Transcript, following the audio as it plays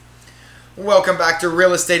Welcome back to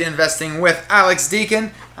Real Estate Investing with Alex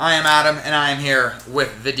Deacon. I am Adam, and I am here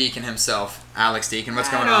with the Deacon himself, Alex Deacon. What's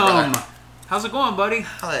going on, brother? How's it going, buddy?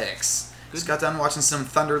 Alex, just got done watching some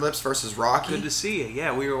Thunder Lips versus Rocky. Good to see you.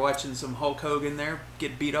 Yeah, we were watching some Hulk Hogan there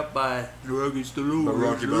get beat up by Rocky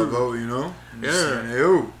Balboa, you know? Yeah.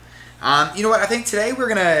 You know what? I think today we're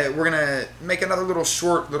gonna make another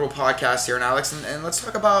short podcast here, and Alex, and let's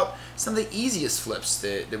talk about some of the easiest flips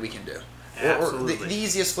that we can do. Absolutely. Or the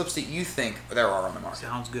easiest flips that you think there are on the market.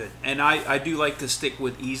 Sounds good. And I do like to stick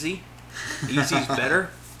with easy. Easy's better.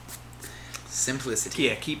 Simplicity.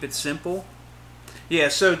 Yeah, keep it simple. Yeah,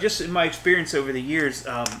 so just in my experience over the years,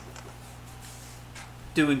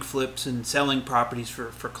 doing flips and selling properties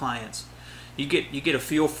for clients, you get a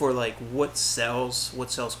feel for like what sells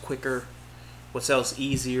quicker, what sells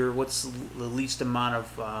easier, what's the least amount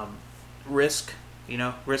of risk,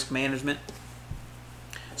 risk management.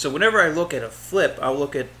 So whenever I look at a flip, I'll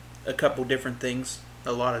look at a lot of different things,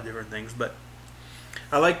 but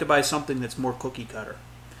I like to buy something that's more cookie cutter.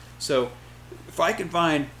 So if I can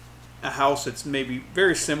find a house that's maybe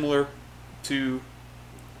very similar to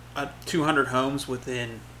 200 homes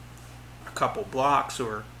within a couple blocks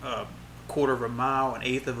or a quarter of a mile, an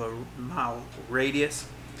eighth of a mile radius,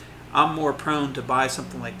 I'm more prone to buy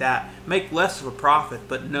something like that, make less of a profit,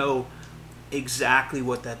 but know exactly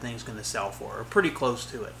what that thing's going to sell for, or pretty close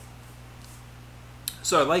to it.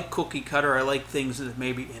 So I like cookie cutter. I like things that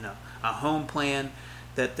maybe in a home plan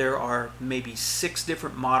that there are maybe 6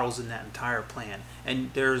 different models in that entire plan,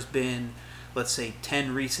 and there's been, let's say,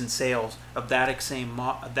 10 recent sales of that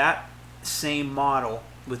same model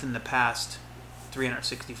within the past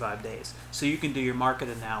 365 days. So you can do your market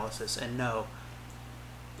analysis and know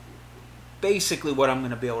basically what I'm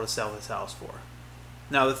going to be able to sell this house for.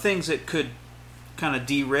 Now, the things that could kind of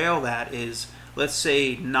derail that is, let's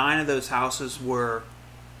say 9 of those houses were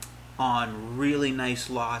on really nice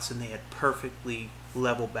lots and they had perfectly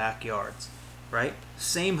level backyards, right?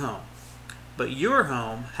 Same home. But your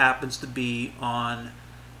home happens to be on,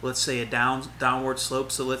 let's say, a downward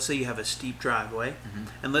slope. So let's say you have a steep driveway. Mm-hmm.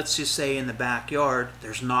 And let's just say in the backyard,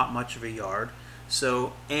 there's not much of a yard.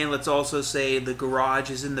 So, and let's also say the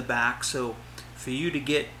garage is in the back. So for you to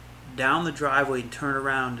get down the driveway and turn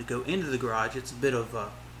around to go into the garage, it's a bit of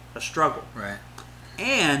a struggle. Right.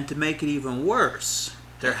 And to make it even worse,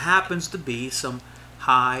 there happens to be some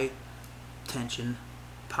high tension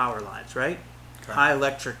power lines, right? Okay. High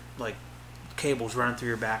electric cables running through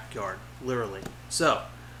your backyard, literally. So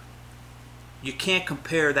you can't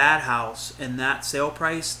compare that house and that sale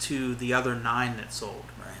price to the other 9 that sold.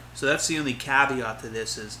 Right. So that's the only caveat to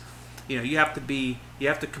this is, you have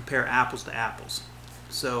to compare apples to apples.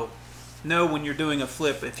 So know when you're doing a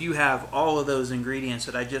flip, if you have all of those ingredients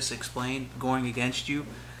that I just explained going against you,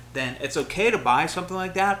 then it's okay to buy something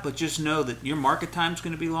like that, but just know that your market time is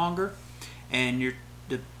going to be longer, and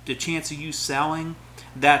the chance of you selling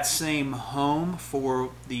that same home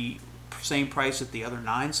for the same price that the other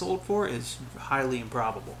 9 sold for is highly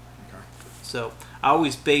improbable. Okay. So I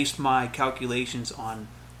always based my calculations on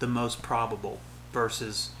the most probable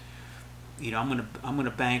versus, I'm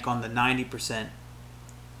gonna bank on the 90%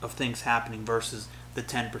 of things happening versus the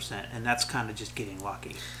 10%, and that's kind of just getting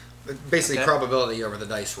lucky. Basically, okay? Probability over the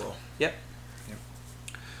dice roll. Yep.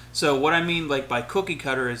 So what I mean by cookie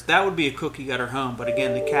cutter is that would be a cookie cutter home, but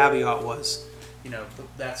again, the caveat was,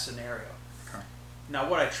 that scenario. Okay. Now,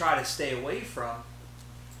 what I try to stay away from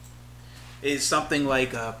is something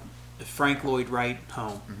like a Frank Lloyd Wright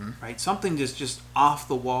home, mm-hmm. right? Something just off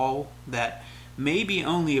the wall that maybe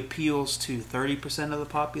only appeals to 30% of the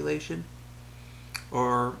population,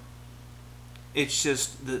 or it's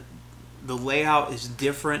just the layout is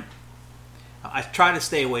different. I try to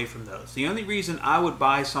stay away from those. The only reason I would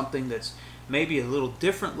buy something that's maybe a little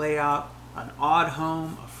different layout, an odd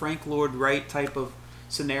home, a Frank Lloyd Wright type of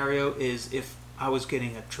scenario, is if I was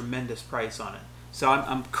getting a tremendous price on it. So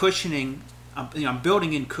I'm cushioning, I'm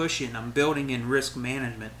building in cushion, I'm building in risk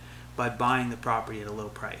management by buying the property at a low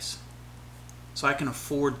price. So I can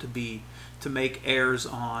afford to make errors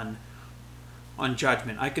on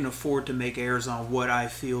judgment. I can afford to make errors on what I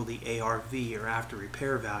feel the ARV or after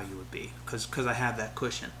repair value would be because I have that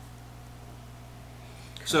cushion.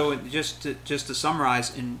 Okay. So just to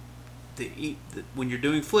summarize, when you're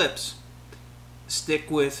doing flips, stick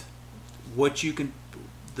with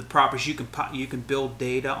the properties you can build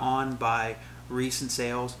data on by recent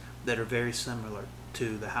sales that are very similar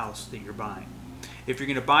to the house that you're buying. If you're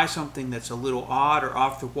going to buy something that's a little odd or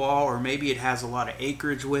off the wall, or maybe it has a lot of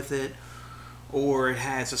acreage with it, or it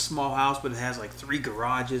has a small house but it has like 3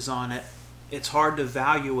 garages on it, it's hard to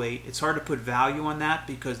put value on that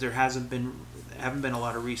because there hasn't been haven't been a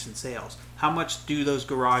lot of recent sales. How much do those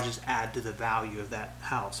garages add to the value of that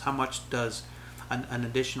house? How much does an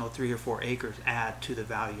additional 3 or 4 acres add to the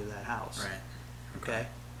value of that house? Right. Okay.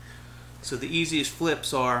 So the easiest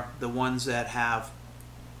flips are the ones that have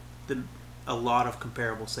a lot of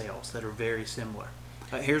comparable sales that are very similar.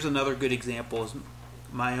 Here's another good example: is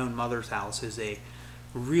my own mother's house is a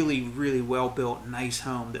really, really well built, nice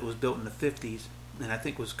home that was built in the 50s, and I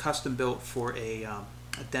think was custom built for a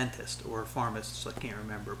dentist or a pharmacist. I can't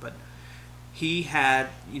remember, but he had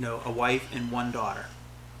a wife and 1 daughter.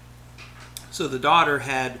 So the daughter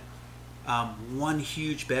had 1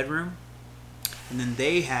 huge bedroom, and then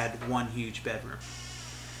they had 1 huge bedroom.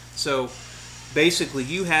 So basically,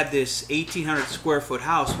 you had this 1,800 square foot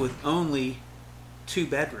house with only 2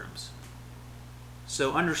 bedrooms.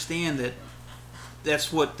 So understand that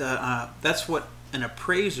that's what an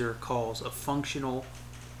appraiser calls a functional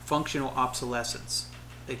obsolescence.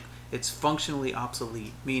 It's functionally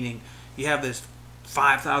obsolete, meaning you have this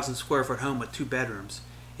 5,000 square foot home with 2 bedrooms.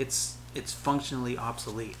 It's functionally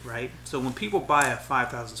obsolete, right? So when people buy a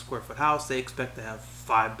 5,000 square foot house, they expect to have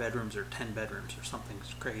 5 bedrooms or 10 bedrooms or something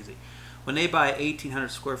crazy. When they buy an 1,800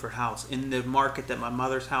 square foot house in the market that my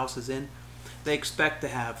mother's house is in, they expect to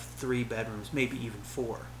have 3 bedrooms, maybe even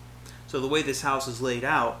 4. So the way this house is laid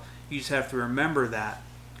out, you just have to remember that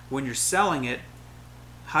when you're selling it,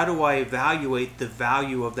 how do I evaluate the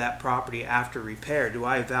value of that property after repair? Do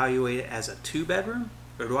I evaluate it as a 2 bedroom,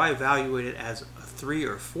 or do I evaluate it as a 3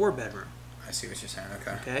 or 4 bedroom? I see what you're saying.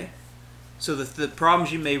 Okay. Okay. So the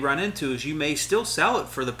problems you may run into is you may still sell it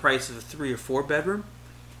for the price of a 3 or 4 bedroom,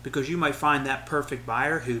 because you might find that perfect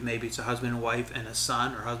buyer who maybe it's a husband and wife and a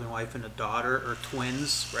son, or husband and wife and a daughter, or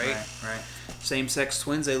twins, right? Right. Same-sex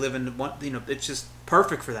twins, they live in one, it's just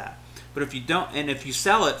perfect for that. But if you don't, and if you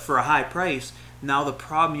sell it for a high price, now the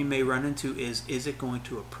problem you may run into is it going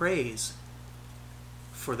to appraise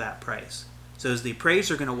for that price? So is the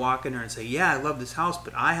appraiser going to walk in there and say, yeah, I love this house,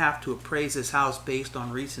 but I have to appraise this house based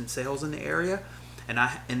on recent sales in the area,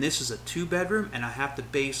 and this is a 2 bedroom, and I have to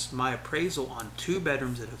base my appraisal on 2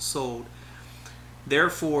 bedrooms that have sold.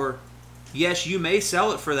 Therefore, yes, you may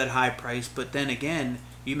sell it for that high price, but then again,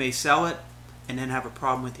 you may sell it and then have a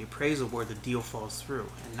problem with the appraisal where the deal falls through,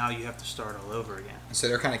 and now you have to start all over again. So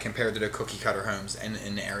they're kind of compared to the cookie cutter homes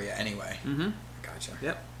in the area anyway. Mm-hmm. Gotcha.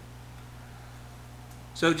 Yep.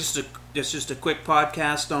 So just a quick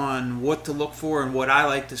podcast on what to look for and what I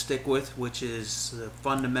like to stick with, which is the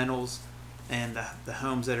fundamentals and the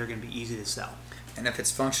homes that are going to be easy to sell. And if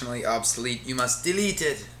it's functionally obsolete, you must delete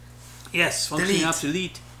it. Yes, functionally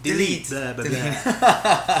obsolete. Delete. Blah,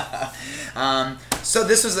 blah, blah. So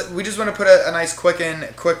this was we just want to put a nice quick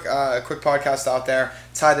podcast out there,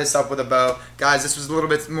 tie this up with a bow. Guys, this was a little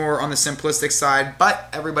bit more on the simplistic side, but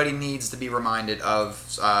everybody needs to be reminded of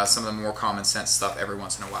some of the more common sense stuff every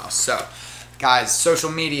once in a while. So guys,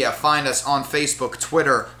 social media, find us on Facebook,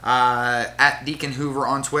 Twitter, at Deacon Hoover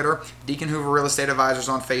on Twitter, Deacon Hoover Real Estate Advisors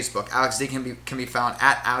on Facebook. Alex Deacon can be found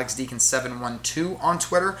at AlexDeacon712 on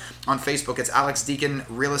Twitter. On Facebook, it's Alex Deacon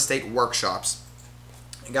Real Estate Workshops.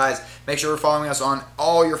 And guys, make sure you're following us on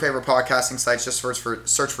all your favorite podcasting sites. Just search for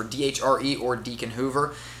DHRE or Deacon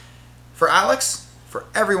Hoover. For Alex, for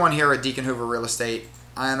everyone here at Deacon Hoover Real Estate,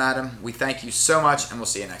 I am Adam. We thank you so much, and we'll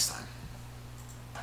see you next time.